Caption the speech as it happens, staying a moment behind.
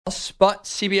but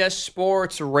CBS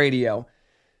Sports Radio.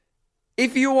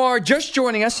 If you are just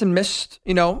joining us and missed,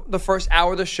 the first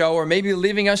hour of the show, or maybe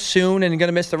leaving us soon and going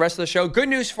to miss the rest of the show, good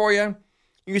news for you.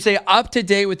 You can stay up to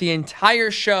date with the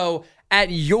entire show at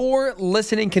your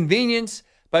listening convenience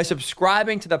by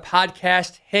subscribing to the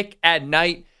podcast Hick at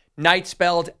Night, night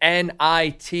spelled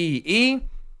Nite.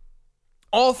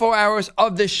 All 4 hours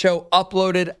of this show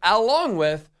uploaded along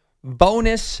with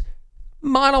bonus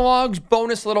monologues,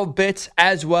 bonus little bits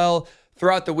as well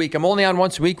throughout the week. I'm only on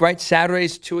once a week, right?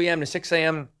 Saturdays, 2 a.m. to 6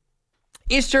 a.m.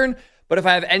 Eastern. But if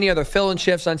I have any other fill-in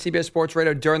shifts on CBS Sports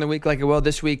Radio during the week, like I will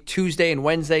this week, Tuesday and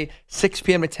Wednesday, 6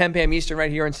 p.m. to 10 p.m. Eastern right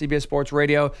here on CBS Sports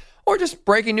Radio, or just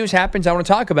breaking news happens, I want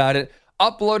to talk about it,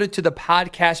 upload it to the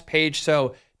podcast page.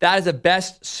 So that is the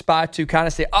best spot to kind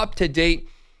of stay up to date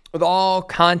with all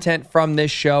content from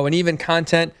this show and even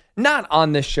content not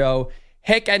on this show.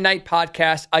 Hick at Night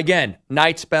podcast. Again,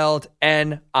 night spelled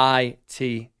Nite.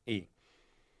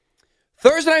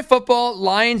 Thursday Night Football,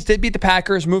 Lions did beat the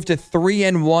Packers, moved to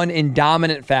 3-1 in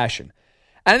dominant fashion.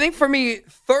 And I think for me,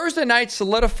 Thursday night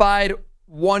solidified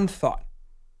one thought.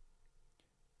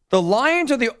 The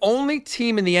Lions are the only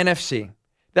team in the NFC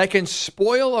that can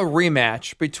spoil a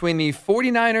rematch between the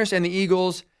 49ers and the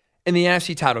Eagles in the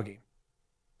NFC title game.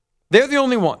 They're the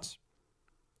only ones.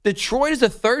 Detroit is the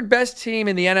third best team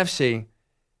in the NFC,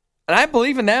 and I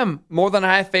believe in them more than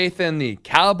I have faith in the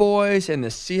Cowboys and the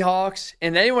Seahawks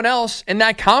and anyone else in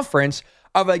that conference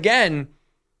of, again,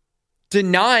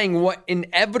 denying what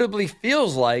inevitably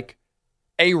feels like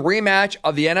a rematch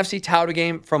of the NFC title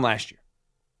game from last year.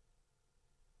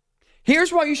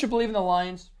 Here's why you should believe in the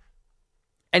Lions,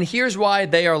 and here's why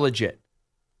they are legit.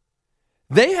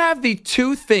 They have the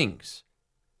two things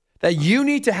that you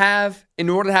need to have in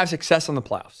order to have success in the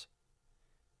playoffs.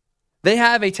 They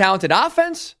have a talented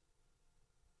offense,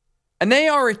 and they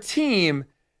are a team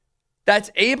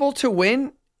that's able to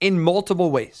win in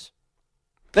multiple ways.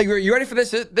 Like, you ready for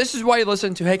this? This is why you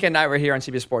listen to Hick and Night right here on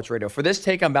CBS Sports Radio. For this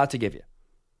take I'm about to give you.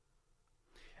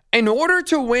 In order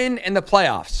to win in the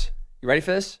playoffs, you ready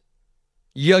for this?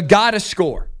 You got to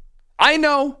score. I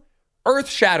know,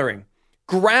 earth-shattering,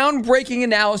 groundbreaking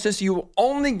analysis you will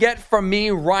only get from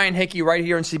me, Ryan Hickey, right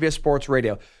here on CBS Sports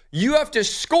Radio. You have to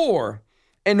score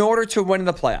in order to win in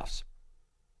the playoffs.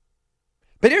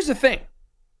 But here's the thing.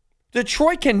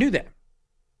 Detroit can do that.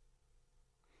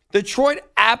 Detroit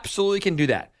absolutely can do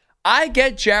that. I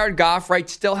get Jared Goff, right,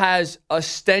 still has a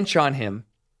stench on him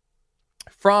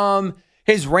from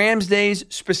his Rams days,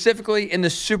 specifically in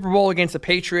the Super Bowl against the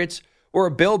Patriots, where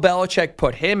Bill Belichick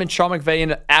put him and Sean McVay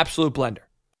in an absolute blender.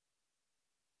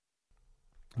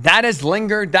 That has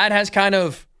lingered. That has kind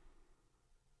of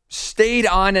stayed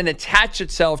on and attached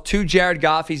itself to Jared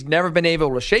Goff. He's never been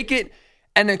able to shake it.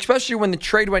 And especially when the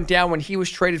trade went down, when he was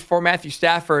traded for Matthew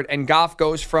Stafford and Goff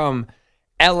goes from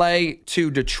LA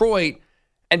to Detroit.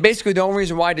 And basically the only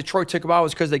reason why Detroit took him out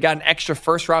was because they got an extra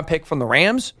first-round pick from the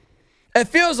Rams. It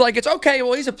feels like it's okay,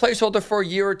 well, he's a placeholder for a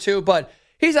year or two, but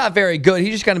he's not very good.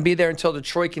 He's just going to be there until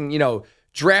Detroit can,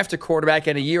 draft a quarterback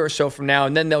in a year or so from now,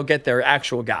 and then they'll get their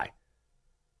actual guy.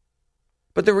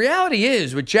 But the reality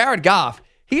is, with Jared Goff,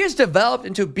 he has developed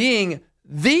into being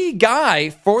the guy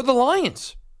for the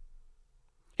Lions.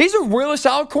 He's a really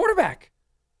solid quarterback.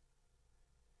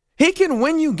 He can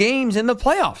win you games in the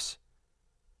playoffs.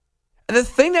 And the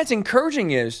thing that's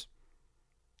encouraging is,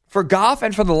 for Goff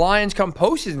and for the Lions come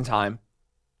postseason time,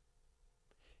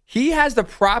 he has the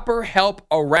proper help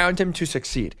around him to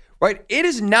succeed, right? It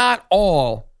is not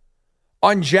all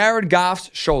on Jared Goff's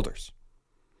shoulders.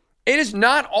 It is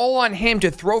not all on him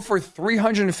to throw for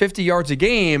 350 yards a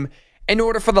game in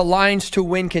order for the Lions to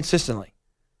win consistently.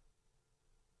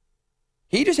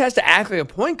 He just has to act like a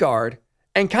point guard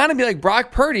and kind of be like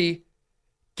Brock Purdy,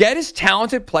 get his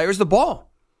talented players the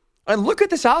ball. And look at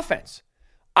this offense.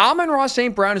 Amon-Ra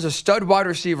St. Brown is a stud wide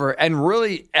receiver and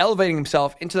really elevating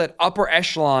himself into that upper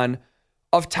echelon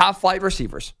of top flight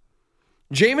receivers.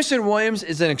 Jameson Williams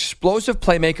is an explosive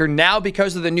playmaker now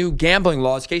because of the new gambling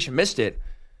laws. In case you missed it,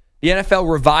 the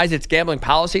NFL revised its gambling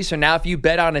policy. So now if you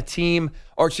bet on if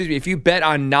you bet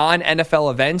on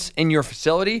non-NFL events in your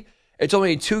facility, it's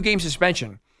only a 2-game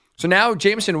suspension. So now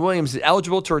Jameson Williams is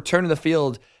eligible to return to the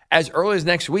field as early as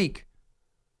next week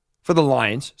for the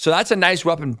Lions. So that's a nice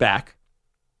weapon back.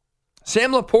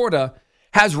 Sam Laporta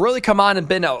has really come on and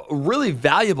been a really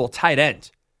valuable tight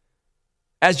end.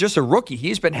 As just a rookie,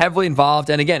 he's been heavily involved.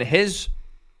 And again, his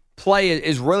play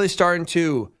is really starting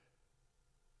to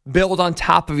build on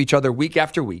top of each other week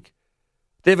after week.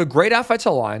 They have a great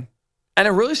offensive line and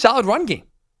a really solid run game.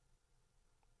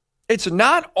 It's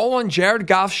not all on Jared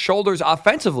Goff's shoulders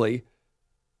offensively.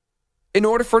 in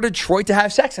order for Detroit to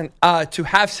have to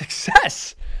have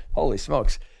success. Holy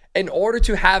smokes. In order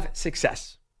to have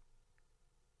success.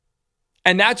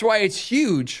 And that's why it's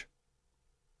huge.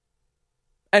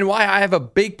 And why I have a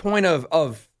big point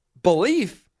of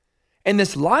belief in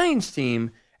this Lions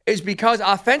team is because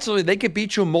offensively they could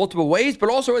beat you in multiple ways, but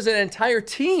also as an entire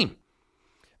team,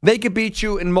 they could beat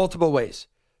you in multiple ways.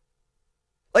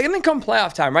 Like, and then come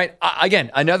playoff time, right? Again,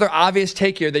 another obvious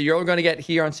take here that you're going to get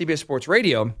here on CBS Sports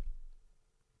Radio.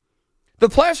 The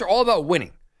playoffs are all about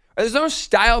winning. There's no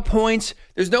style points.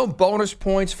 There's no bonus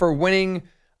points for winning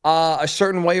a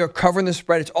certain way or covering the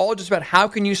spread. It's all just about how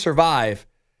can you survive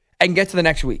and get to the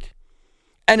next week.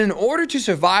 And in order to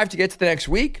survive to get to the next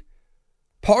week,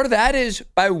 part of that is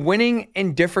by winning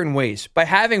in different ways, by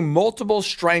having multiple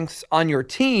strengths on your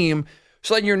team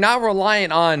so that you're not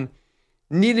reliant on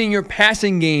needing your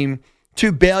passing game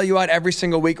to bail you out every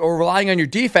single week or relying on your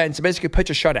defense to basically pitch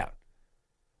a shutout.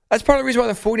 That's part of the reason why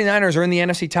the 49ers are in the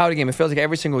NFC title game, it feels like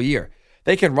every single year.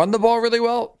 They can run the ball really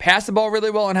well, pass the ball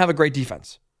really well, and have a great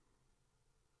defense.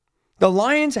 The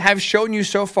Lions have shown you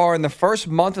so far in the first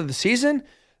month of the season,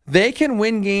 they can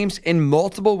win games in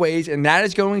multiple ways, and that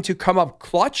is going to come up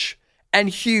clutch and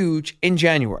huge in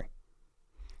January.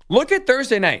 Look at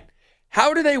Thursday night.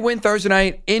 How did they win Thursday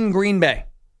night in Green Bay?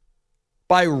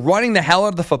 By running the hell out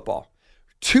of the football.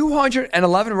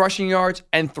 211 rushing yards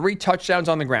and 3 touchdowns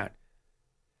on the ground.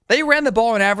 They ran the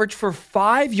ball on average for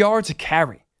 5 yards a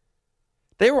carry.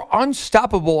 They were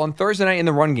unstoppable on Thursday night in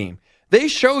the run game. They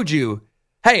showed you,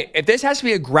 hey, if this has to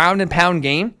be a ground and pound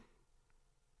game,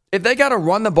 if they got to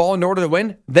run the ball in order to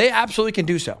win, they absolutely can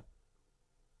do so.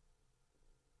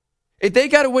 If they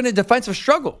got to win a defensive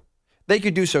struggle, they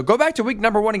could do so. Go back to week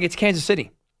number 1 against Kansas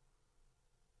City.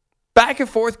 Back and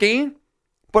forth game,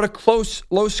 but a close,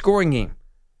 low-scoring game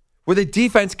where the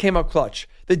defense came up clutch.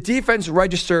 The defense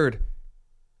registered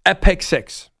at pick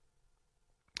 6.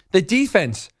 The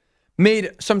defense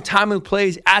made some timely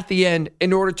plays at the end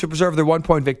in order to preserve their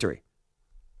 1-point victory.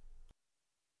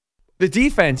 The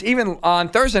defense, even on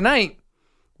Thursday night,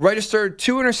 registered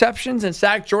 2 interceptions and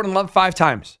sacked Jordan Love 5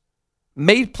 times.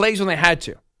 Made plays when they had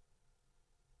to.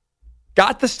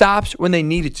 Got the stops when they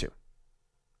needed to.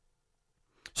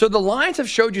 So the Lions have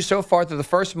showed you so far through the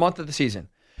first month of the season,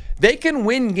 they can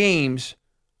win games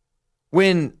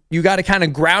when you got to kind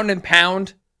of ground and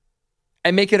pound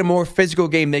and make it a more physical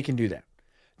game. They can do that.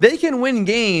 They can win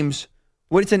games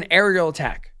when it's an aerial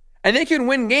attack. And they can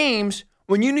win games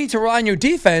when you need to rely on your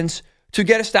defense to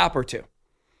get a stop or two.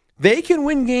 They can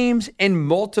win games in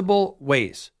multiple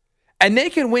ways. And they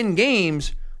can win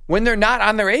games when they're not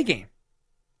on their A game.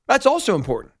 That's also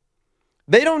important.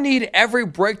 They don't need every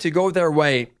break to go their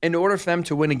way in order for them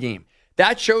to win a game.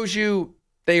 That shows you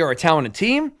they are a talented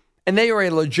team and they are a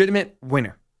legitimate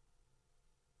winner.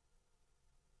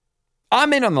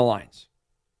 I'm in on the Lions.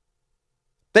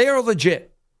 They are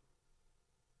legit.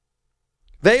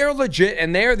 They are legit,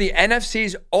 and they are the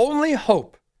NFC's only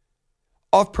hope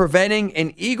of preventing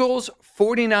an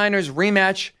Eagles-49ers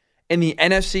rematch in the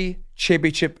NFC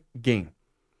Championship game.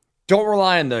 Don't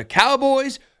rely on the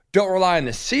Cowboys. Don't rely on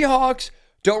the Seahawks.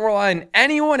 Don't rely on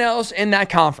anyone else in that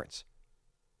conference.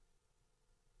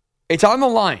 It's on the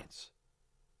Lions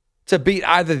to beat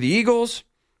either the Eagles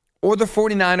or the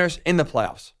 49ers in the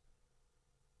playoffs.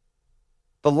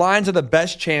 The Lions are the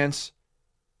best chance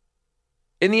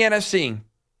in the NFC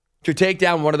to take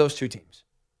down one of those two teams.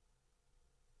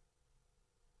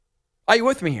 Are you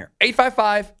with me here?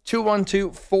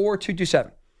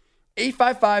 855-212-4227.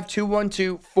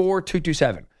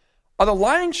 855-212-4227. Are the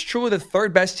Lions truly the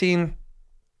third best team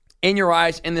in your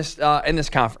eyes in this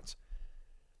conference?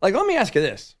 Like, let me ask you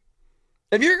this.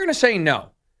 If you're going to say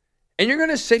no, and you're going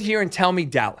to sit here and tell me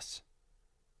Dallas,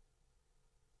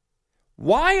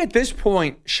 why at this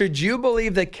point should you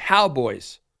believe the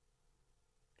Cowboys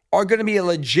are going to be a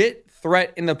legit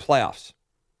threat in the playoffs?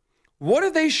 What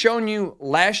have they shown you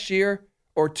last year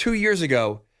or 2 years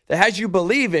ago that has you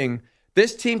believing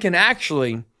this team can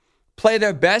actually play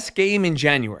their best game in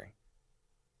January?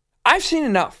 I've seen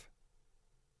enough.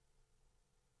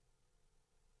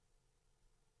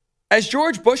 As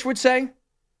George Bush would say,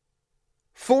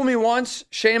 fool me once,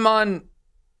 shame on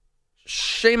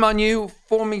you.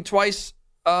 Fool me twice,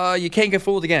 you can't get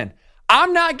fooled again.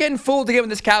 I'm not getting fooled again with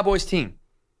this Cowboys team.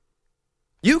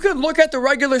 You can look at the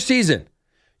regular season.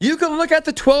 You can look at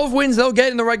the 12 wins they'll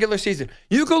get in the regular season.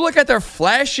 You can look at their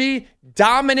flashy,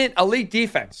 dominant, elite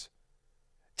defense.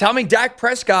 Tell me Dak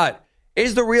Prescott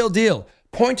is the real deal.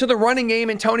 Point to the running game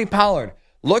in Tony Pollard.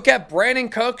 Look at Brandon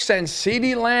Cooks and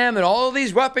CeeDee Lamb and all of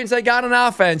these weapons they got on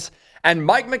offense. And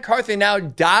Mike McCarthy now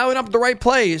dialing up the right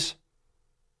plays.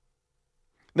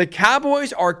 The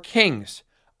Cowboys are kings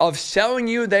of selling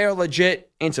you they are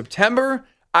legit in September,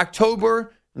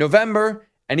 October, November,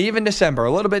 and even December,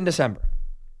 a little bit in December.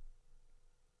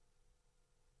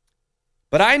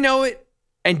 But I know it,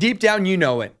 and deep down you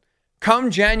know it.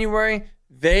 Come January,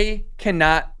 they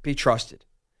cannot be trusted.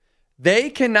 They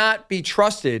cannot be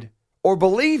trusted or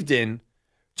believed in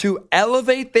to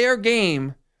elevate their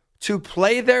game to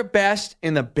play their best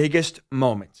in the biggest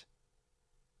moment.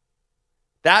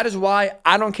 That is why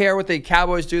I don't care what the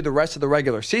Cowboys do the rest of the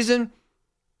regular season.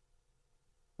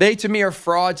 They, to me, are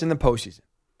frauds in the postseason.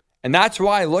 And that's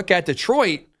why I look at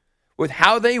Detroit with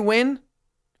how they win,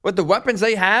 with the weapons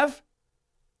they have.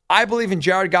 I believe in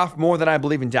Jared Goff more than I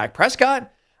believe in Dak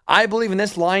Prescott. I believe in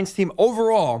this Lions team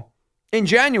overall in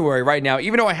January right now,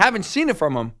 even though I haven't seen it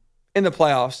from them in the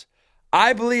playoffs.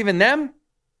 I believe in them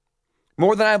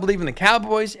more than I believe in the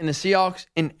Cowboys, in the Seahawks,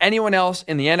 in anyone else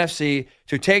in the NFC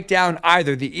to take down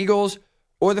either the Eagles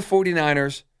or the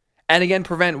 49ers and again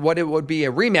prevent what it would be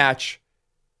a rematch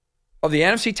of the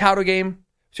NFC title game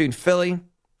between Philly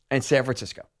and San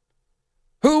Francisco.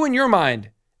 Who in your mind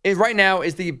is right now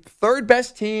is the third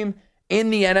best team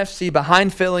in the NFC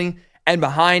behind Philly and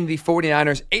behind the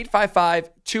 49ers?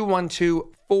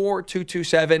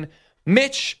 855-212-4227.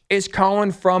 Mitch is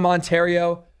calling from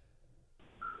Ontario.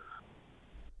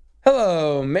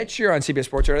 Hello, Mitch. You're on CBS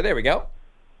Sports Radio. There we go.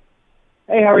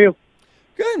 Hey, how are you?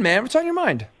 Good, man. What's on your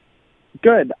mind?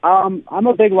 Good. I'm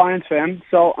a big Lions fan,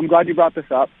 so I'm glad you brought this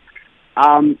up.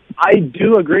 I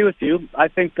do agree with you. I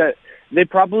think that they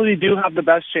probably do have the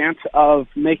best chance of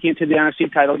making it to the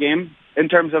NFC title game in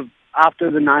terms of after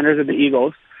the Niners or the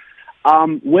Eagles.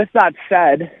 With that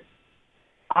said,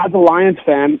 as a Lions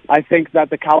fan, I think that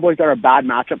the Cowboys are a bad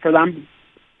matchup for them.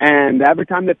 And every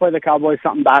time they play the Cowboys,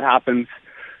 something bad happens.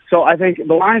 So I think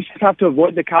the Lions just have to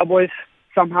avoid the Cowboys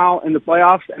somehow in the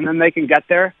playoffs, and then they can get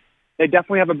there. They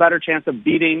definitely have a better chance of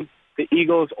beating the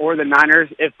Eagles or the Niners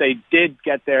if they did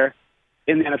get there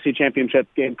in the NFC Championship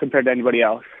game compared to anybody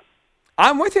else.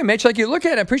 I'm with you, Mitch. Like you look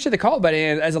at it, I appreciate the call, buddy.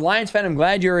 And as a Lions fan, I'm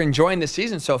glad you're enjoying the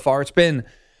season so far. It's been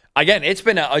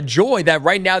a joy that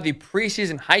right now the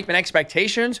preseason hype and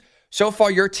expectations, so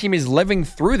far your team is living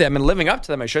through them and living up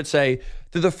to them, I should say,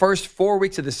 through the first 4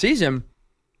 weeks of the season.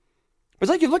 But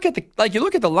it's you look at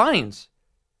the Lions.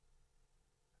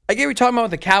 I get we're talking about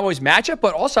the Cowboys matchup,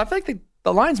 but also I feel like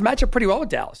the Lions match up pretty well with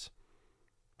Dallas.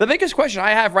 The biggest question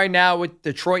I have right now with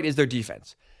Detroit is their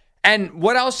defense. And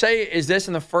what I'll say is this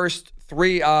in the first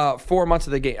 4 months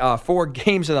of the game, 4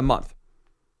 games of the month.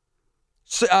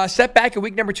 Set back in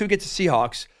week number 2 against the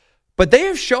Seahawks, but they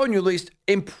have shown you at least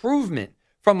improvement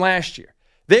from last year.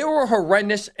 They were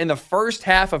horrendous in the first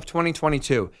half of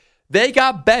 2022. They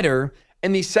got better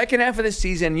in the second half of the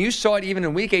season. You saw it even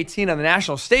in week 18 on the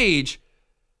national stage.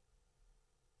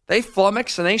 They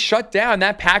flummoxed and they shut down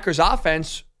that Packers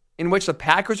offense in which the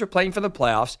Packers were playing for the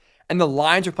playoffs and the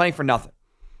Lions were playing for nothing.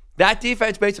 That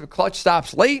defense made some clutch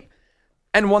stops late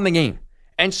and won the game.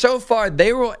 And so far,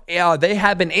 they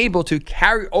have been able to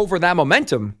carry over that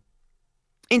momentum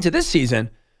into this season.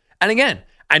 And again,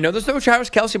 I know there's no Travis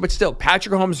Kelce, but still,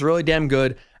 Patrick Mahomes is really damn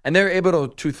good. And they're able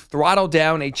to throttle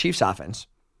down a Chiefs offense.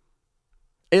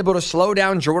 Able to slow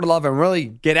down Jordan Love and really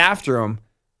get after him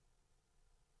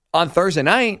on Thursday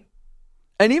night.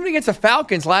 And even against the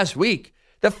Falcons last week,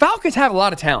 the Falcons have a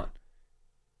lot of talent.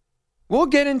 We'll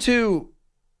get into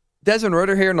Desmond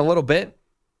Ridder here in a little bit.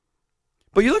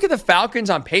 But you look at the Falcons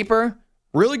on paper,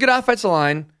 really good offensive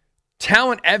line,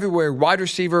 talent everywhere, wide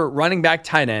receiver, running back,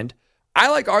 tight end. I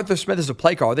like Arthur Smith as a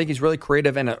play caller. I think he's really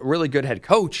creative and a really good head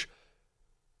coach.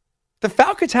 The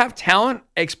Falcons have talent,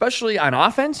 especially on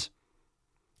offense.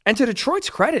 And to Detroit's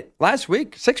credit, last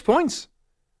week, 6 points.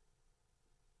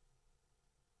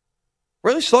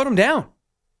 Really slowed them down.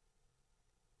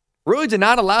 Really did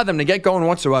not allow them to get going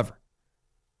whatsoever.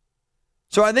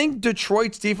 So I think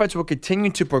Detroit's defense will continue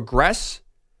to progress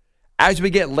as we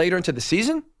get later into the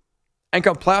season. And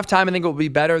come playoff time, I think it will be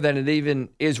better than it even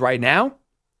is right now.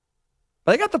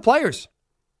 But they got the players.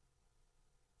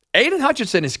 Aiden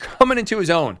Hutchinson is coming into his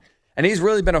own. And he's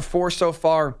really been a force so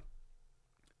far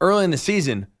early in the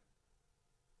season.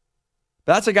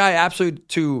 But that's a guy absolutely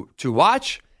to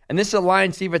watch. And this is a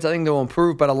Lions defense I think that will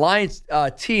improve. But a Lions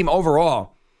team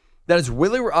overall that is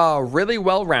really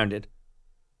well-rounded.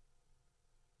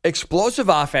 Explosive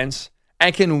offense,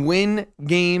 and can win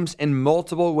games in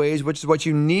multiple ways, which is what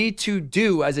you need to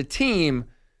do as a team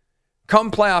come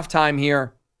playoff time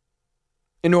here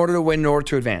in order to win, in order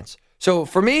to advance. So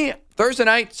for me, Thursday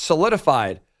night,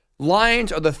 solidified.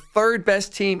 Lions are the third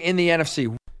best team in the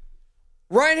NFC.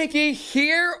 Ryan Hickey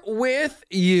here with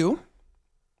you.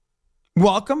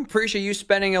 Welcome. Appreciate you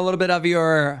spending a little bit of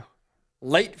your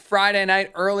late Friday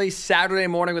night, early Saturday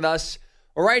morning with us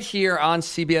right here on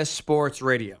CBS Sports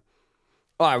Radio.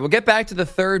 All right, we'll get back to the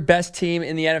third best team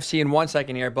in the NFC in 1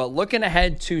 second here, but looking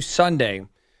ahead to Sunday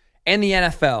in the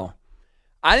NFL,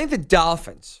 I think the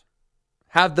Dolphins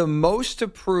have the most to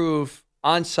prove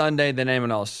on Sunday than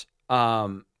anyone else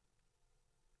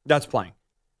that's playing.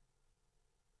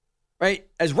 Right?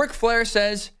 As Ric Flair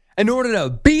says, in order to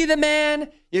be the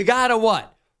man, you gotta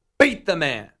what? Beat the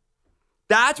man.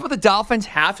 That's what the Dolphins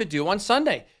have to do on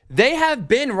Sunday. They have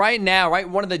been right now,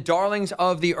 one of the darlings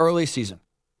of the early season.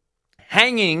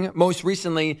 Hanging, most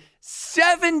recently,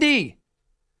 70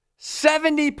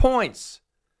 points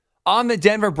on the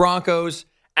Denver Broncos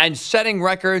and setting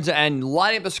records and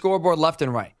lighting up the scoreboard left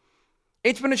and right.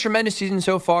 It's been a tremendous season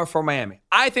so far for Miami.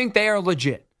 I think they are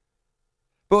legit.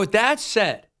 But with that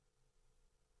said,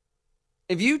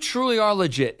 if you truly are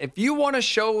legit, if you want to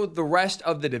show the rest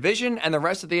of the division and the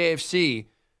rest of the AFC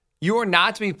you are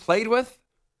not to be played with,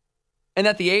 and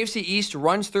that the AFC East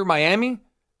runs through Miami,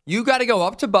 you got to go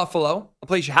up to Buffalo, a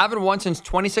place you haven't won since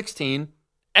 2016,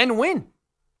 and win.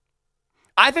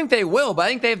 I think they will, but I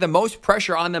think they have the most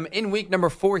pressure on them in week number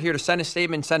 4 here to send a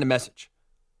statement, send a message.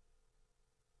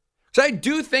 So I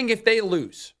do think if they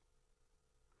lose,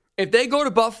 if they go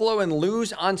to Buffalo and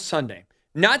lose on Sunday,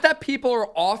 not that people are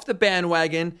off the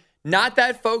bandwagon, not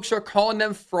that folks are calling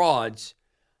them frauds,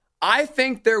 I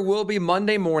think there will be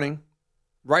Monday morning,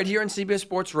 right here on CBS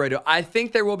Sports Radio, I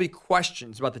think there will be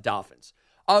questions about the Dolphins.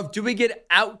 Of do we get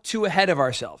out too ahead of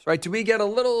ourselves, right? Do we go a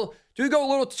little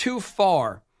too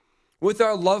far with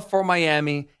our love for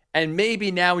Miami? And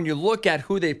maybe now when you look at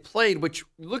who they played, which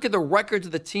look at the records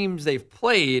of the teams they've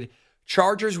played,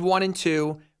 Chargers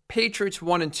 1-2, Patriots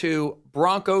 1-2,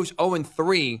 Broncos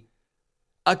 0-3,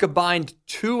 a combined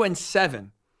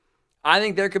 2-7. I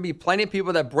think there could be plenty of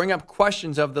people that bring up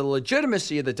questions of the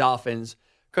legitimacy of the Dolphins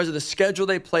because of the schedule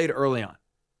they played early on.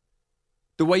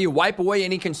 The way you wipe away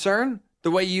any concern,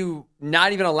 the way you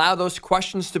not even allow those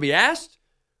questions to be asked,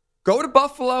 go to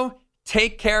Buffalo,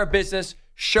 take care of business,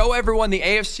 show everyone the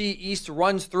AFC East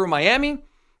runs through Miami,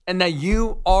 and that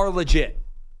you are legit.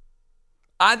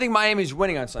 I think Miami's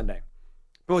winning on Sunday.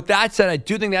 But with that said, I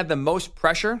do think they have the most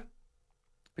pressure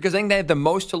because I think they have the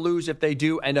most to lose if they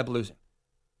do end up losing.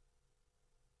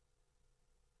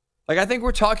 I think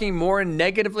we're talking more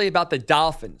negatively about the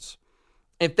Dolphins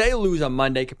if they lose on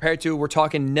Monday compared to we're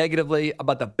talking negatively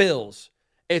about the Bills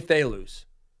if they lose.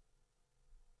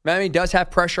 Miami does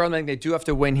have pressure on them. They do have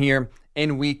to win here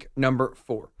in week number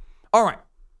 4. All right.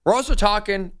 We're also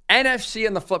talking NFC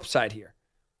on the flip side here.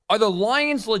 Are the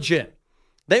Lions legit?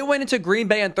 They went into Green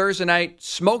Bay on Thursday night,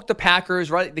 smoked the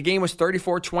Packers, right? The game was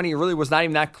 34-20. It really was not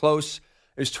even that close.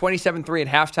 It was 27-3 at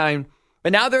halftime.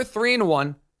 But now they're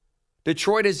 3-1.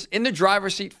 Detroit is in the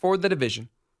driver's seat for the division.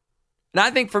 And I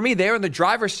think for me, they're in the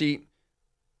driver's seat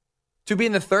to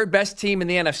being the third best team in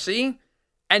the NFC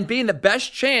and being the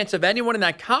best chance of anyone in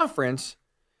that conference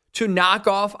to knock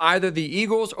off either the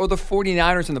Eagles or the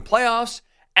 49ers in the playoffs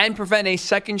and prevent a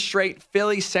second straight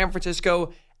Philly-San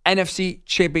Francisco NFC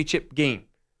championship game.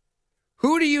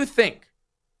 Who do you think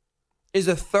is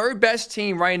the third best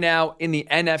team right now in the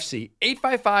NFC?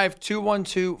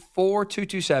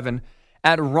 855-212-4227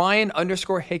 at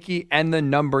Ryan_Hickey and the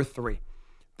number 3.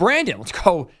 Brandon, let's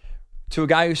go to a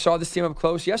guy who saw this team up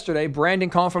close yesterday.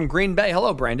 Brandon calling from Green Bay.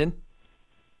 Hello, Brandon.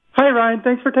 Hi, Ryan.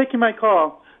 Thanks for taking my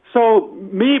call. So,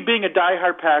 me being a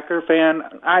diehard Packer fan,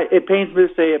 it pains me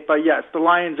to say it, but yes, the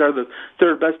Lions are the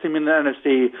third best team in the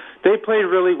NFC. They played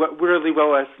really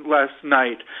well last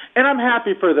night, and I'm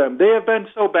happy for them. They have been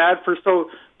so bad for so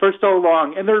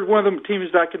long, and they're one of the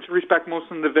teams that I can respect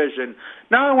most in the division.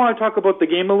 Now I want to talk about the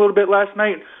game a little bit last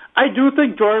night. I do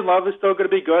think Jordan Love is still going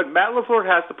to be good. Matt LaFleur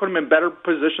has to put him in better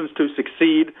positions to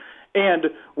succeed.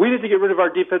 And we need to get rid of our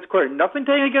defense coordinator. Nothing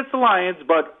taken against the Lions,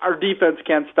 but our defense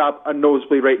can't stop a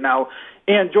nosebleed right now.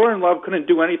 And Jordan Love couldn't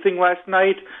do anything last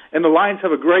night. And the Lions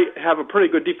have a pretty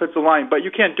good defensive line, but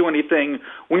you can't do anything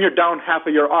when you're down half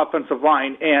of your offensive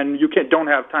line and you don't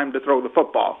have time to throw the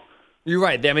football. You're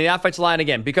right. I mean, the offensive line,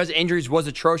 again, because injuries was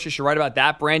atrocious. You're right about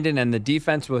that, Brandon. And the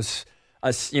defense was,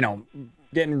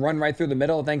 getting run right through the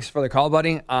middle. Thanks for the call,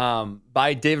 buddy.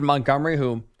 By David Montgomery,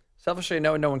 who selfishly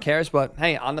no one cares. But,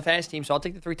 hey, on the fantasy team, so I'll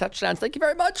take the 3 touchdowns. Thank you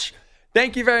very much.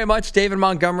 Thank you very much, David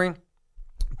Montgomery.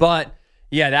 But,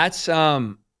 yeah, that's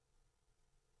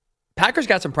Packers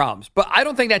got some problems. But I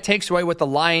don't think that takes away what the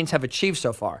Lions have achieved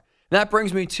so far. And that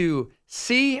brings me to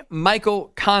C.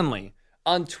 Michael Conley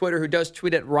on Twitter, who does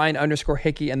tweet at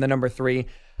Ryan_Hickey and the number 3.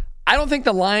 I don't think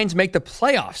the Lions make the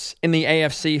playoffs in the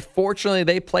AFC. Fortunately,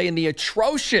 they play in the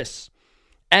atrocious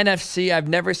NFC. I've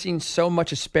never seen so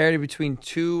much disparity between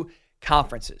two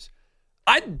conferences.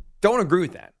 I don't agree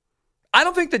with that. I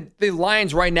don't think that the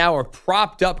Lions right now are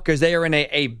propped up because they are in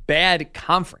a bad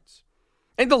conference.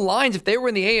 I think the Lions, if they were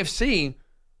in the AFC,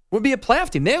 would be a playoff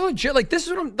team. They're legit. Like, this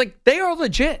is what I'm like. They are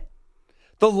legit.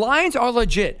 The Lions are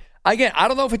legit. Again, I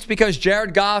don't know if it's because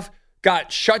Jared Goff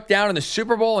got shut down in the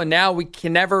Super Bowl and now we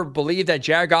can never believe that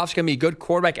Jared Goff's going to be a good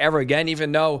quarterback ever again,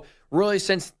 even though really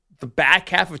since the back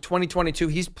half of 2022,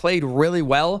 he's played really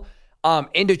well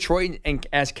in Detroit and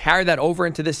has carried that over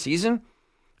into this season.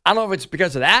 I don't know if it's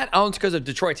because of that. I don't know if it's because of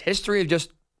Detroit's history of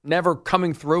just never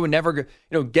coming through and never,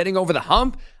 getting over the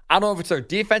hump. I don't know if it's their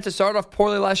defense that started off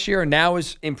poorly last year and now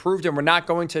is improved, and we're not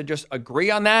going to just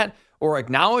agree on that or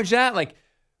acknowledge that. Like,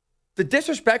 the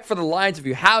disrespect for the Lions, if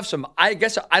you have some, I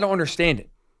guess I don't understand it.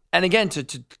 And again,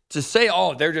 to say,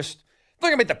 they're going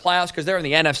to make the playoffs because they're in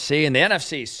the NFC and the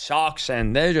NFC sucks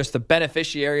and they're just the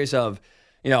beneficiaries of,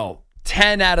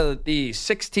 10 out of the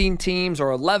 16 teams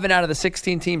or 11 out of the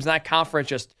 16 teams in that conference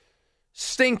just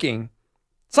stinking.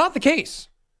 It's not the case.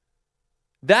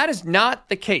 That is not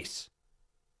the case.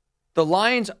 The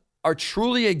Lions are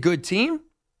truly a good team.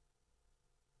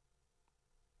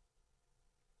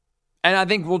 And I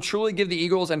think we'll truly give the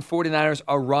Eagles and 49ers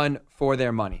a run for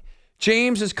their money.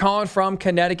 James is calling from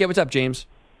Connecticut. What's up, James?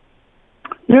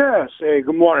 Yes. Hey,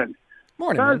 good morning.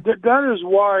 Morning, man. That is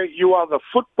why you are the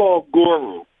football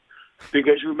guru,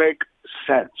 because you make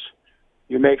sense.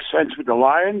 You make sense with the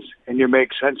Lions, and you make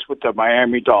sense with the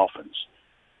Miami Dolphins.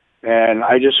 And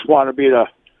I just want to be the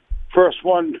first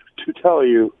one to tell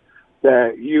you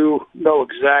that you know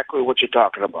exactly what you're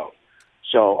talking about.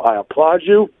 So I applaud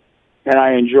you, and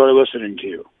I enjoy listening to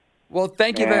you. Well,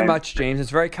 thank you very much, James. It's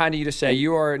very kind of you to say.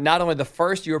 You are not only the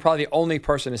first, you are probably the only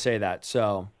person to say that.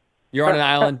 So you're on an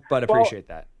island, but appreciate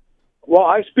that. Well,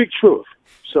 I speak truth.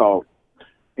 So,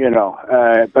 but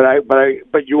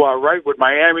you are right with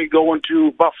Miami going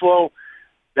to Buffalo.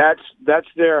 That's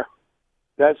their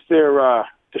the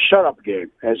shut up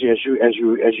game, as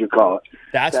you call it.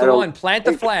 That's the one. Plant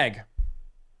the flag.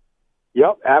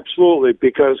 Yep, absolutely.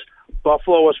 Because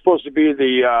Buffalo was supposed to be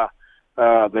the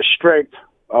strength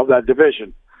of that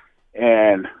division,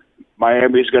 and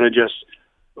Miami's going to just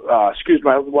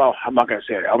I'm not going to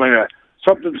say it. I'm going to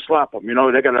something slap them.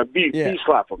 They're going to be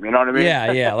slap them. You know what I mean?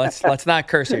 Yeah. Let's not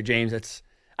curse here, James.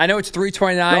 I know it's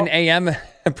 3:29 a.m.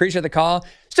 Appreciate the call.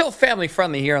 Still family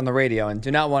friendly here on the radio, and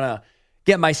do not want to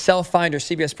get myself fined or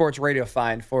CBS Sports Radio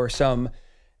fined for some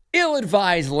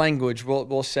ill-advised language.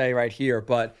 We'll say right here,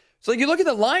 but. So you look at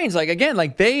the Lions,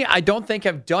 they I don't think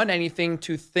have done anything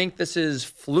to think this is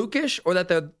flukish or that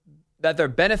they're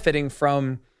benefiting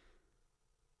from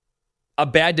a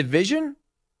bad division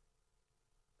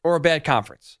or a bad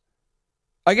conference.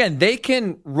 Again, they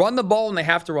can run the ball when they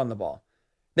have to run the ball.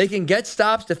 They can get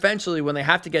stops defensively when they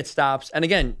have to get stops. And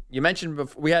again, you mentioned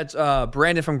before, we had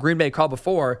Brandon from Green Bay call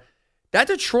before. That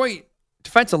Detroit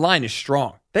defensive line is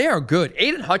strong. They are good.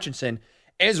 Aiden Hutchinson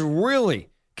is really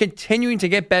continuing to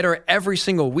get better every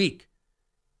single week.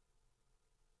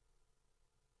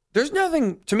 There's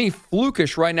nothing, to me,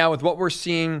 flukish right now with what we're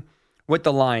seeing with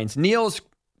the Lions. Neil's,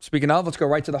 speaking of, let's go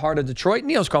right to the heart of Detroit.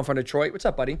 Neil's calling from Detroit. What's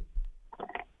up, buddy?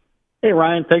 Hey,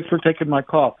 Ryan. Thanks for taking my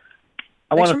call.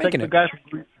 I want to thank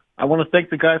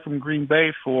the guy from Green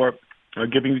Bay for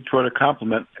giving Detroit a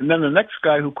compliment. And then the next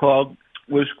guy who called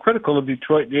was critical of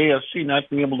Detroit, the AFC, not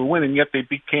being able to win, and yet they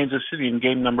beat Kansas City in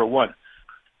game number 1.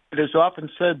 It is often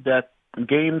said that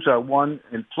games are won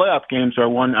and playoff games are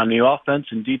won on the offense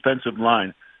and defensive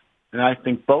line. And I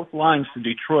think both lines to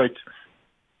Detroit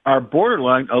are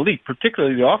borderline elite,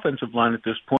 particularly the offensive line at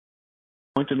this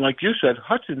point. And like you said,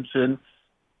 Hutchinson,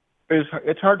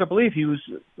 it's hard to believe he was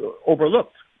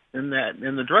overlooked in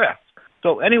the draft.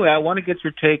 So anyway, I want to get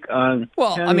your take on.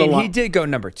 Well, he did go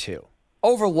number 2.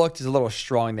 Overlooked is a little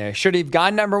strong there. Should he have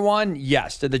gone number 1?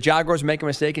 Yes. Did the Jaguars make a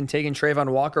mistake in taking Trayvon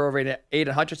Walker over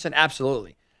Aiden Hutchinson?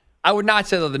 Absolutely. I would not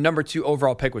say that the number 2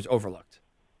 overall pick was overlooked.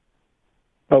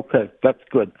 Okay, that's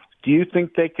good. Do you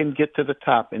think they can get to the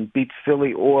top and beat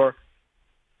Philly or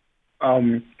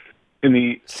in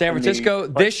the San Francisco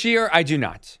this year? I do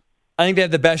not. I think they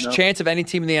have the best chance of any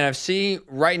team in the NFC.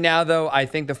 Right now, though, I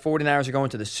think the 49ers are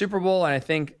going to the Super Bowl, and I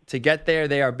think to get there,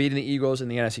 they are beating the Eagles in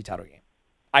the NFC title game.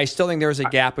 I still think there's a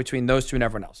gap between those two and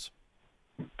everyone else.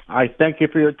 I thank you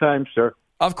for your time, sir.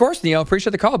 Of course, Neil.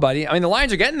 Appreciate the call, buddy. I mean, the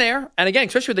Lions are getting there. And again,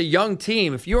 especially with a young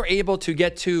team, if you're able to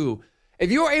win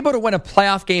a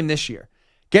playoff game this year,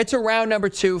 get to round number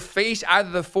 2, face either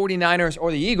the 49ers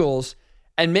or the Eagles,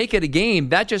 and make it a game,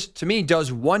 that just, to me,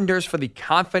 does wonders for the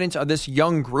confidence of this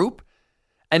young group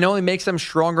and only makes them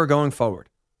stronger going forward.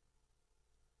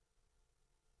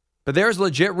 But there's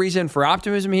legit reason for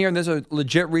optimism here, and there's a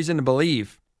legit reason to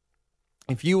believe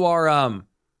if you're a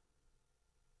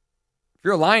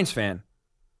Lions fan,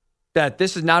 that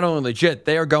this is not only legit,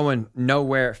 they are going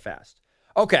nowhere fast.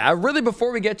 Okay,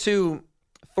 before we get to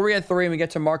 3 at 3 and we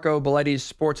get to Marco Belletti's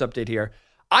sports update here,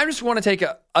 I just want to take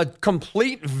a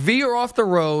complete veer off the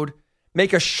road,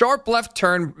 make a sharp left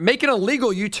turn, make an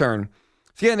illegal U-turn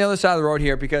to get on the other side of the road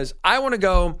here, because I want to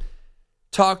go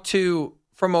talk to,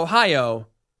 from Ohio,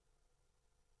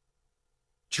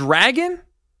 Dragon,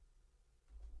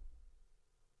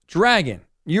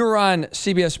 you're on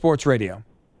CBS Sports Radio.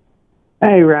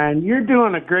 Hey, Ryan, you're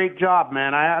doing a great job,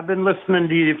 man. I've been listening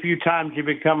to you a few times you've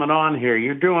been coming on here.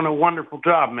 You're doing a wonderful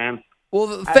job, man.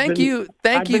 Well, thank you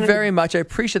very much. I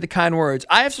appreciate the kind words.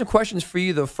 I have some questions for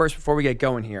you, though, first, before we get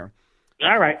going here.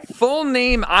 All right. Full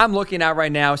name I'm looking at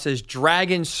right now says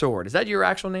Dragon Sword. Is that your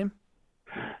actual name?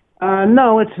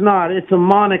 No, it's not. It's a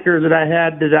moniker that I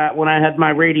had when I had my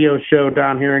radio show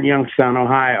down here in Youngstown,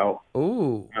 Ohio.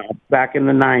 Ooh. Back in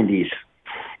the 90s.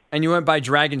 And you went by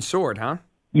Dragon Sword, huh?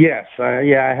 Yes. I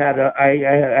had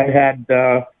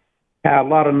a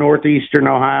lot of northeastern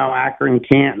Ohio, Akron,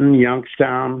 Canton,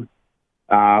 Youngstown.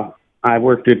 I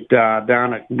worked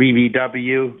down at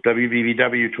WVW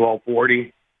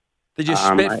 1240. Did you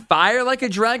spit fire like a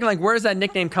dragon? Like, where does that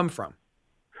nickname come from?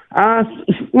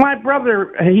 My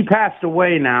brother, he passed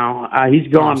away now. He's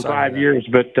gone 5 years,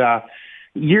 but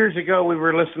years ago we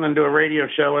were listening to a radio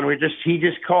show, and he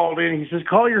just called in. He says,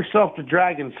 "Call yourself the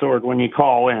Dragon Sword when you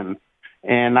call in."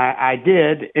 And I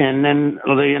did, and then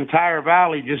the entire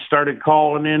valley just started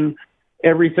calling in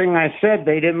everything I said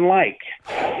they didn't like.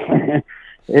 And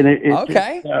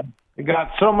it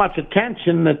got so much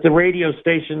attention that the radio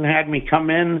station had me come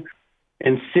in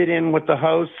and sit in with the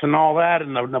hosts and all that,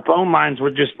 and the phone lines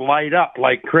would just light up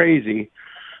like crazy.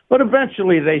 But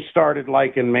eventually they started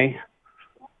liking me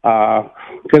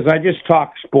because I just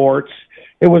talk sports.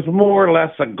 It was more or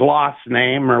less a gloss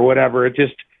name or whatever.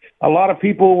 A lot of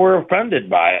people were offended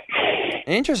by it.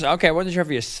 Interesting. Okay, I wasn't sure if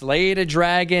you slayed a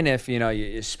dragon, if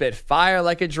you spit fire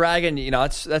like a dragon.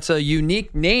 That's a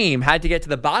unique name. Had to get to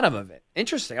the bottom of it.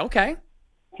 Interesting. Okay.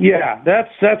 Yeah,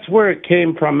 that's where it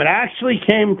came from. It actually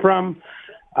came from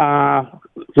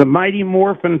the Mighty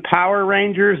Morphin Power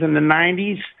Rangers in the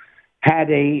 90s. Had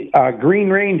a Green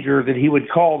Ranger that he would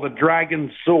call the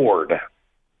Dragon Sword,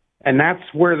 and that's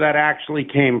where that actually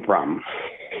came from.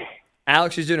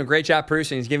 Alex is doing a great job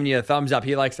producing. He's giving you a thumbs up.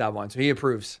 He likes that one, so he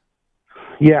approves.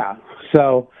 Yeah,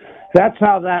 so that's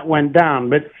how that went down.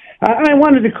 But I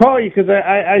wanted to call you because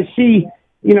I see,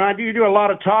 I do a lot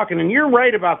of talking, and you're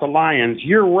right about the Lions.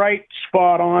 You're right,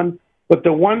 spot on. But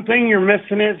the one thing you're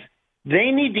missing is they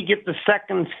need to get the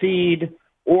second seed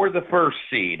or the first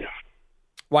seed.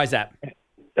 Why is that?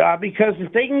 Because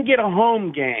if they can get a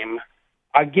home game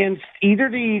against either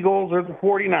the Eagles or the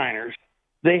 49ers,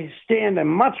 they stand a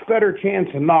much better chance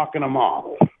of knocking them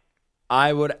off.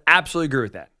 I would absolutely agree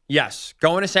with that. Yes,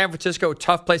 going to San Francisco,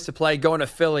 tough place to play. Going to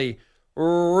Philly,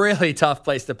 really tough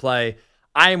place to play.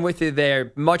 I am with you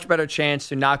there. Much better chance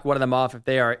to knock one of them off if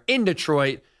they are in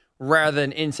Detroit rather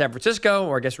than in San Francisco,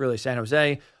 or I guess really San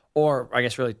Jose, or I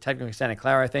guess really technically Santa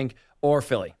Clara, I think, or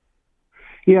Philly.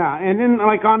 Yeah, and then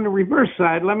like on the reverse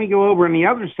side, let me go over on the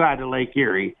other side of Lake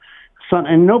Erie.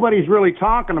 And nobody's really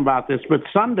talking about this, but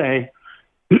Sunday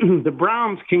the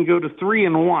Browns can go to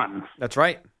 3-1. That's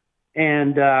right.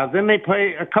 And then they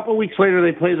play, a couple weeks later,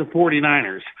 they play the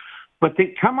 49ers. But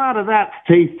they come out of that,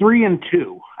 say,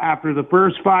 3-2 after the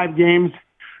first 5 games.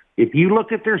 If you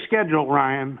look at their schedule,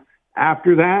 Ryan,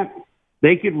 after that,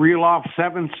 they could reel off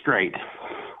 7 straight.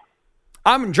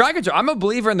 I'm a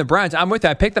believer in the Browns. I'm with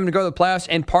that. I picked them to go to the playoffs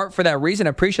in part for that reason. I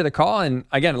appreciate the call. And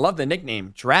again, I love the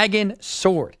nickname, Dragon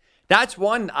Sword. That's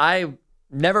one I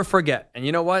never forget. And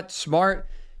you know what? Smart.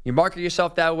 You market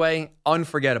yourself that way,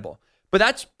 unforgettable. But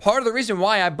that's part of the reason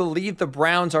why I believe the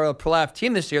Browns are a playoff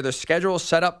team this year. Their schedule is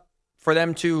set up for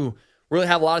them to really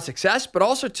have a lot of success. But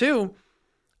also, too,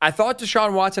 I thought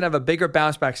Deshaun Watson have a bigger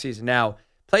bounce-back season. Now,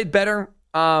 played better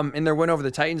in their win over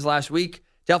the Titans last week.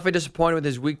 Definitely disappointed with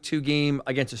his Week 2 game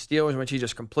against the Steelers, in which he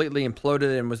just completely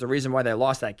imploded and was the reason why they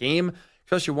lost that game,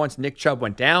 especially once Nick Chubb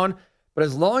went down. But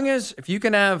as long as, if you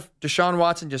can have Deshaun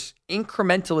Watson just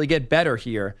incrementally get better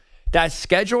here, that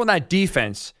schedule and that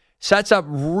defense sets up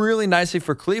really nicely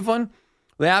for Cleveland.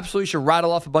 They absolutely should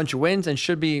rattle off a bunch of wins and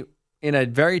should be in a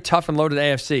very tough and loaded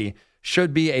AFC,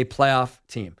 should be a playoff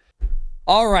team.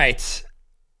 All right.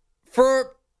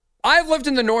 I've lived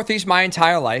in the Northeast my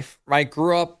entire life, right?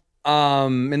 Grew up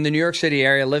in the New York City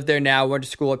area, lived there now, went to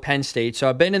school at Penn State. So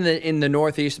I've been in the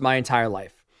Northeast my entire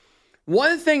life.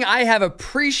 One thing I have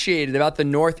appreciated about the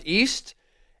Northeast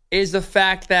is the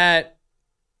fact that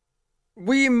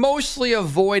we mostly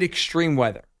avoid extreme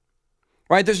weather.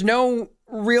 right? There's no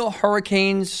real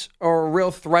hurricanes or a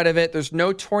real threat of it. There's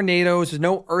no tornadoes. There's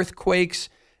no earthquakes,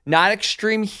 not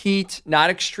extreme heat, not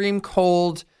extreme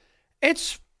cold.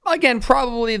 It's, again,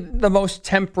 probably the most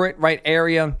temperate, right,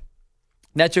 area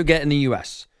that you'll get in the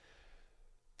U.S.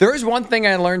 There is one thing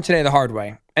I learned today the hard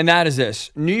way, and that is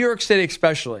this. New York City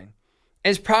especially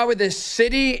is probably the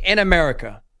city in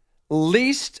America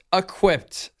least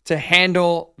equipped to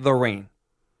handle the rain.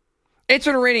 It's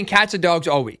been raining cats and dogs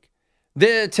all week.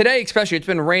 Today especially, it's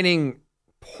been raining,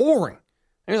 pouring.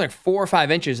 There's like 4 or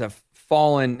 5 inches have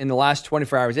fallen in the last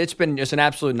 24 hours. It's been just an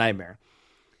absolute nightmare.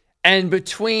 And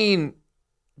between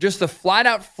just the flat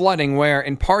out flooding where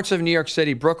in parts of New York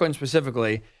City, Brooklyn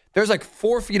specifically, there's like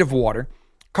 4 feet of water.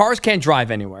 Cars can't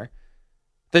drive anywhere.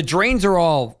 The drains are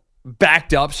all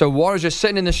backed up, so water's just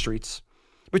sitting in the streets.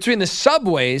 Between the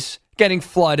subways getting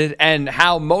flooded and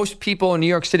how most people in New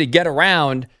York City get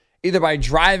around, either by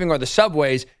driving or the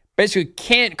subways, basically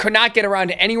could not get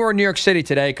around anywhere in New York City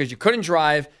today because you couldn't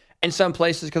drive in some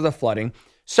places because of flooding.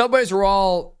 Subways were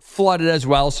all flooded as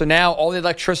well, so now all the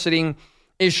electricity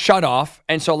is shut off,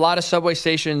 and so a lot of subway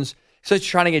stations, so it's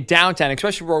trying to get downtown,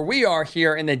 especially where we are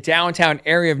here in the downtown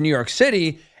area of New York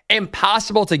City,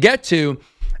 impossible to get to.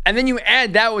 And then you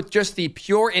add that with just the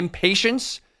pure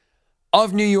impatience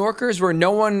of New Yorkers where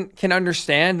no one can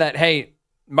understand that, hey,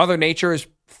 Mother Nature is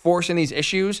forcing these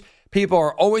issues. People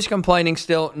are always complaining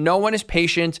still. No one is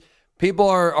patient. People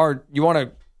are you want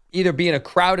to either be in a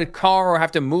crowded car or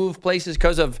have to move places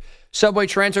because of subway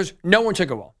transfers. No one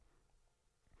took it well.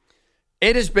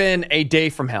 It has been a day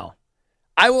from hell.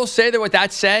 I will say that with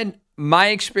that said, my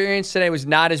experience today was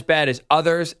not as bad as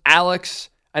others. Alex,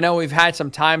 I know we've had some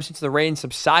time since the rain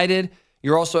subsided.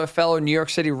 You're also a fellow New York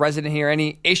City resident here.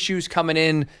 Any issues coming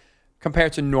in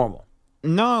compared to normal?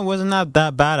 No, it wasn't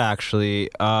that bad, actually.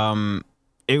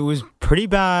 It was pretty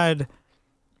bad.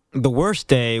 The worst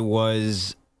day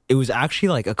was actually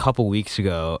like a couple weeks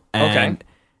ago. And, okay.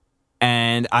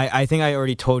 And I think I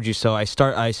already told you so. I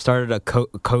started a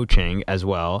coaching as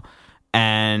well.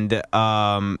 And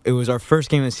it was our first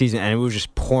game of the season, and it was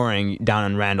just pouring down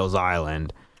on Randall's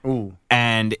Island. Ooh.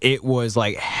 And it was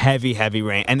like heavy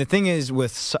rain. And the thing is,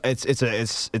 with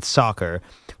it's soccer.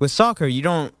 With soccer, you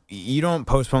don't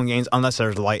postpone games unless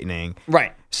there's lightning.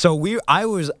 Right. So I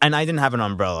didn't have an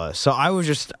umbrella, so I was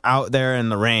just out there in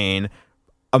the rain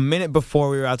a minute before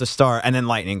we were about to start, and then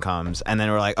lightning comes, and then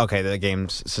we're like, okay, the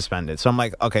game's suspended. So I'm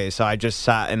like, okay, so I just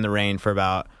sat in the rain for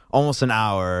about almost an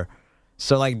hour.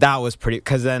 So like that was pretty,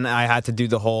 because then I had to do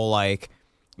the whole like,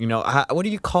 you know, what do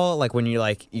you call it? Like when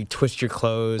you twist your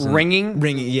clothes. Wringing,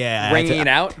 yeah. Wringing it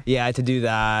out? Yeah, I had to do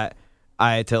that.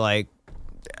 I had to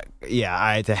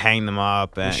hang them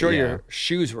up. I'm sure your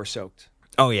shoes were soaked.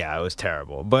 Oh, yeah, it was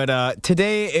terrible. But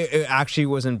today, it actually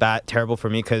wasn't that terrible for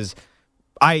me because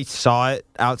I saw it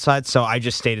outside, so I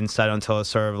just stayed inside until it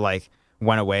sort of like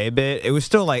went away a bit. It was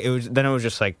still like, it was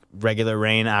just like regular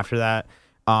rain after that.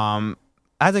 I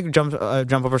had to jump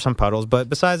over some puddles, but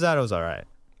besides that, it was all right.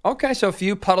 Okay, so a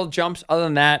few puddle jumps. Other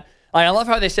than that, I love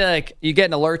how they say like you get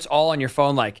alerts all on your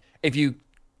phone. Like if you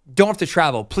don't have to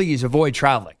travel, please avoid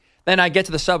traveling. Then I get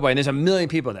to the subway and there's a million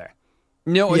people there.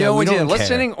 No one's either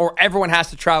listening or everyone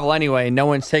has to travel anyway. And no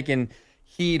one's taking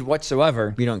heed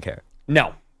whatsoever. We don't care.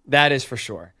 No, that is for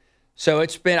sure. So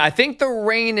I think the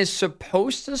rain is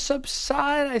supposed to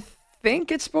subside. I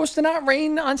think it's supposed to not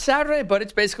rain on Saturday, but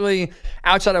it's basically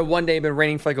outside of one day been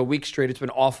raining for like a week straight. It's been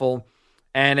awful.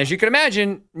 And as you can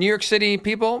imagine, New York City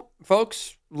people,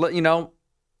 folks, you know,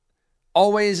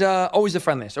 always the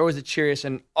friendliest, always the cheeriest,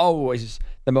 and always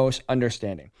the most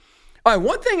understanding. All right,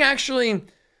 one thing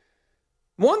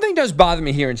does bother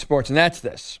me here in sports, and that's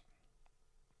this.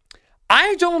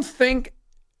 I don't think,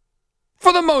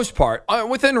 for the most part,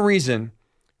 within reason,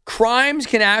 crimes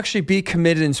can actually be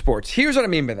committed in sports. Here's what I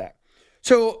mean by that.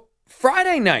 So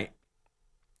Friday night,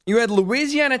 you had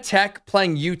Louisiana Tech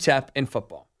playing UTEP in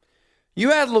football.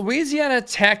 You had Louisiana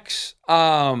Tech's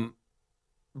Brevin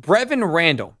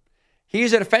Randall.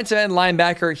 He's a defensive end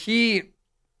linebacker. He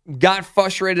got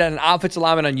frustrated at an offensive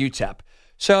lineman on UTEP.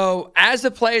 So as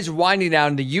the play is winding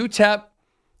down, the UTEP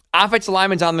offensive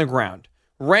lineman's on the ground.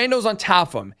 Randall's on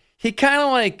top of him. He kind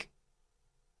of like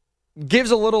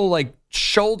gives a little like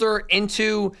shoulder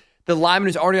into the lineman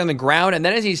who's already on the ground. And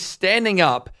then as he's standing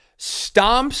up,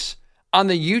 stomps on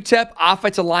the UTEP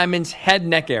offensive lineman's head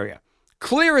neck area.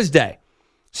 Clear as day.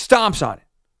 Stomps on it.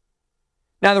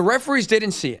 Now, the referees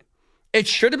didn't see it. It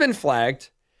should have been flagged.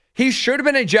 He should have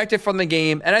been ejected from the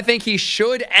game, and I think he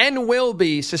should and will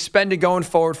be suspended going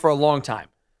forward for a long time.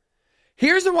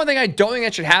 Here's the one thing I don't think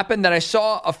that should happen that I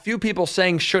saw a few people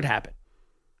saying should happen.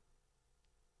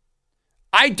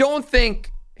 I don't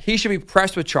think he should be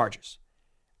pressed with charges.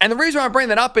 And the reason why I'm bringing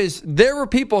that up is there were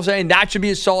people saying that should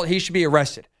be assault, he should be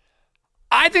arrested.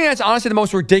 I think that's honestly the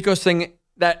most ridiculous thing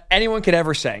that anyone could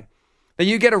ever say, that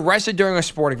you get arrested during a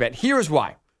sporting event. Here's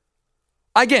why.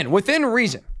 Again, within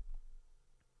reason.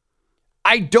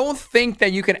 I don't think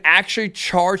that you can actually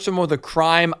charge someone with a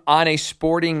crime on a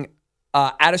sporting,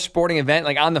 at a sporting event,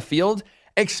 like on the field,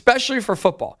 especially for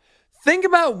football. Think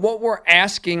about what we're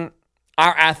asking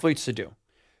our athletes to do.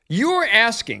 You are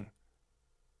asking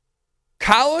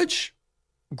college,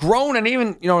 grown, and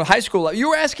even, high school,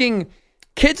 you're asking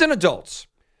kids and adults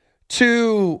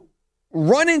to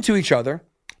run into each other,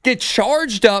 get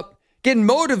charged up, get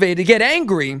motivated, get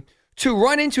angry, to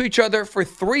run into each other for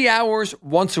 3 hours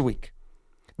once a week.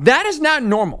 That is not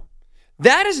normal.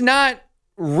 That is not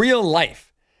real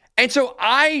life. And so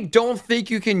I don't think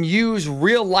you can use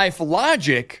real life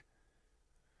logic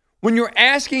when you're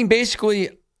asking basically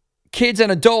kids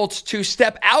and adults to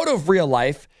step out of real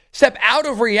life, step out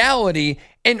of reality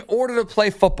in order to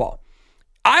play football.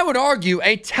 I would argue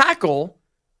a tackle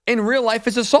in real life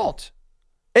is assault.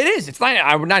 It is. It's not.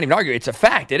 I would not even argue. It's a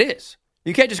fact. It is.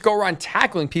 You can't just go around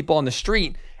tackling people on the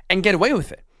street and get away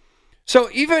with it. So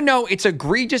even though it's an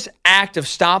egregious act of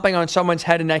stomping on someone's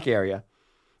head and neck area,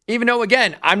 even though,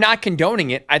 again, I'm not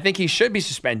condoning it, I think he should be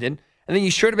suspended. I think he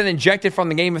should have been ejected from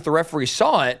the game if the referee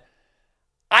saw it.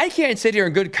 I can't sit here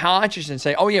in good conscience and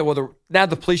say, oh, yeah, well, now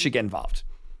the police should get involved.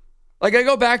 Like, I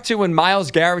go back to when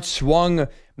Myles Garrett swung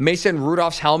Mason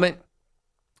Rudolph's helmet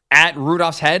at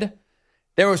Rudolph's head.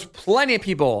 There was plenty of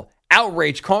people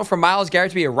outraged calling for Myles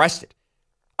Garrett to be arrested.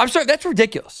 I'm sorry, that's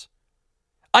ridiculous.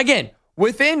 Again,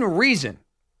 within reason,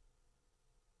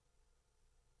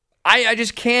 I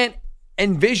just can't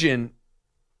envision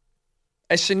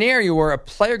a scenario where a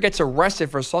player gets arrested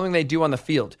for something they do on the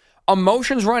field.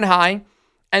 Emotions run high,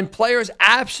 and players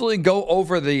absolutely go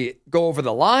over the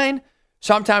line,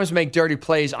 sometimes make dirty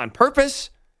plays on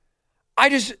purpose.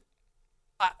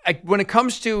 When it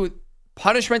comes to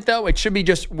punishment, though, it should be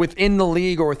just within the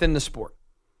league or within the sport.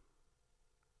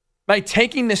 Like,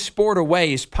 taking the sport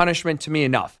away is punishment to me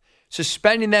enough.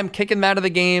 Suspending them, kicking them out of the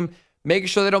game, making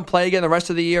sure they don't play again the rest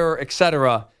of the year,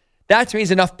 etc. That to me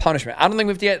is enough punishment. I don't think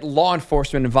we have to get law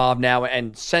enforcement involved now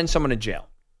and send someone to jail.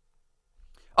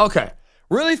 Okay,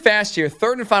 really fast here.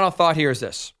 Third and final thought here is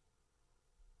this.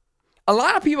 A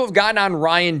lot of people have gotten on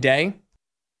Ryan Day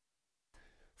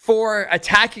for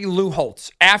attacking Lou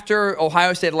Holtz after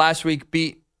Ohio State last week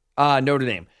beat Notre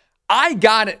Dame. I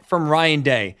got it from Ryan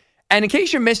Day. And in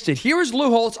case you missed it, here was Lou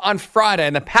Holtz on Friday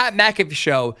on the Pat McAfee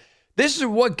show. This is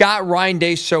what got Ryan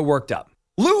Day so worked up.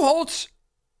 Lou Holtz,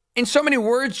 in so many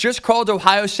words, just called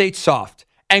Ohio State soft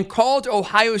and called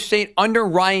Ohio State under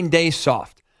Ryan Day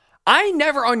soft. I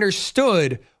never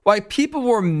understood why people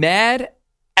were mad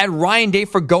at Ryan Day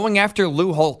for going after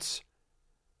Lou Holtz.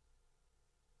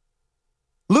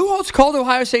 Lou Holtz called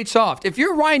Ohio State soft. If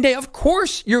you're Ryan Day, of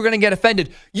course you're going to get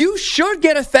offended. You should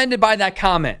get offended by that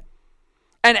comment.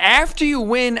 And after you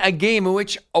win a game in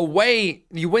which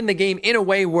you win the game in a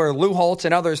way where Lou Holtz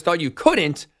and others thought you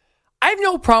couldn't, I have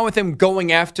no problem with him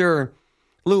going after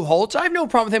Lou Holtz. I have no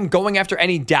problem with him going after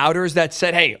any doubters that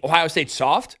said, hey, Ohio State's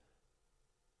soft.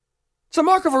 It's a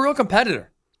mark of a real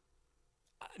competitor.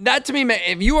 That to me,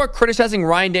 if you are criticizing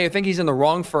Ryan Day, I think he's in the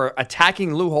wrong for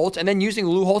attacking Lou Holtz and then using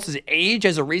Lou Holtz's age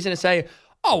as a reason to say,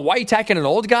 oh, why are you attacking an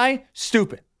old guy?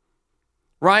 Stupid.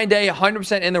 Ryan Day,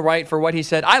 100% in the right for what he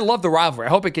said. I love the rivalry. I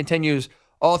hope it continues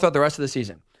all throughout the rest of the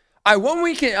season. All right, when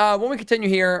we continue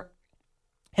here,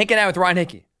 Hank and I with Ryan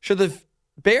Hickey. Should the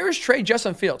Bears trade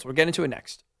Justin Fields? We'll get into it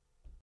next.